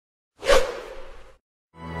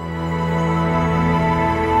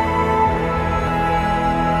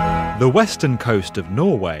The western coast of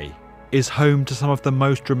Norway is home to some of the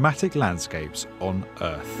most dramatic landscapes on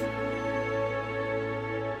Earth.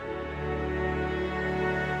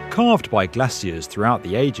 Carved by glaciers throughout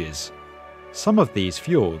the ages, some of these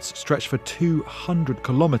fjords stretch for 200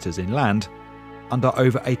 kilometres inland and are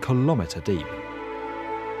over a kilometre deep.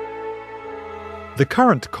 The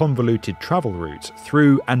current convoluted travel route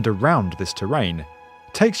through and around this terrain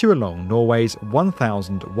takes you along Norway's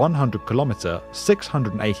 1,100 kilometre,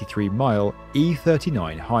 683 mile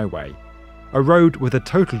E39 highway, a road with a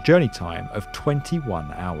total journey time of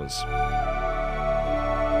 21 hours.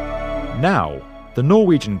 Now, the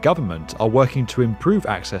Norwegian government are working to improve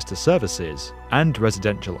access to services and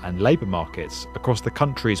residential and labour markets across the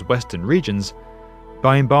country's western regions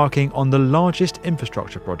by embarking on the largest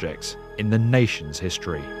infrastructure project in the nation's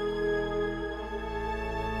history.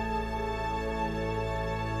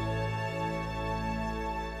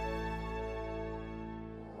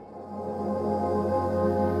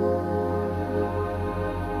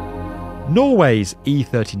 Norway's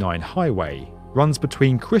E39 highway runs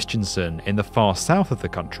between Kristiansand in the far south of the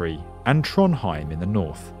country and Trondheim in the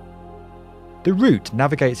north. The route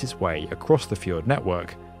navigates its way across the fjord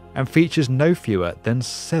network and features no fewer than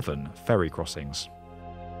 7 ferry crossings.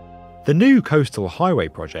 The new coastal highway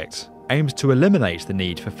project aims to eliminate the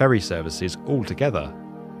need for ferry services altogether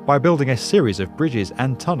by building a series of bridges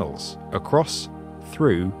and tunnels across,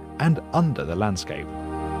 through and under the landscape.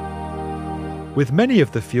 With many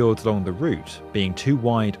of the fjords along the route being too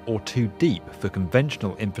wide or too deep for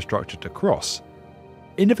conventional infrastructure to cross,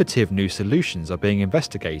 innovative new solutions are being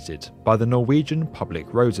investigated by the Norwegian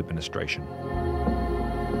Public Roads Administration.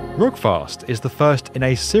 Rogfast is the first in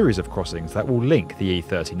a series of crossings that will link the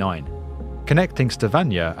E39, connecting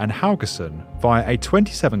Stavanger and Haugesund via a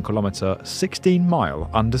 27-kilometre, 16-mile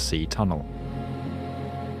undersea tunnel.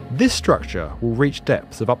 This structure will reach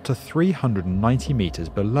depths of up to 390 metres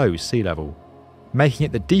below sea level, making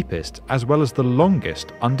it the deepest as well as the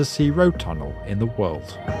longest undersea road tunnel in the world.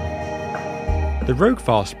 The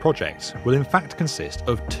Rogfast project will in fact consist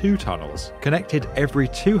of 2 tunnels connected every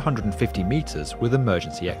 250 metres with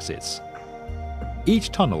emergency exits.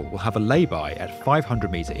 Each tunnel will have a lay-by at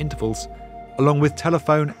 500-metre intervals, along with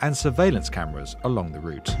telephone and surveillance cameras along the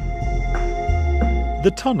route.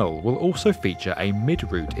 The tunnel will also feature a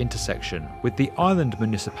mid-route intersection with the island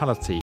municipality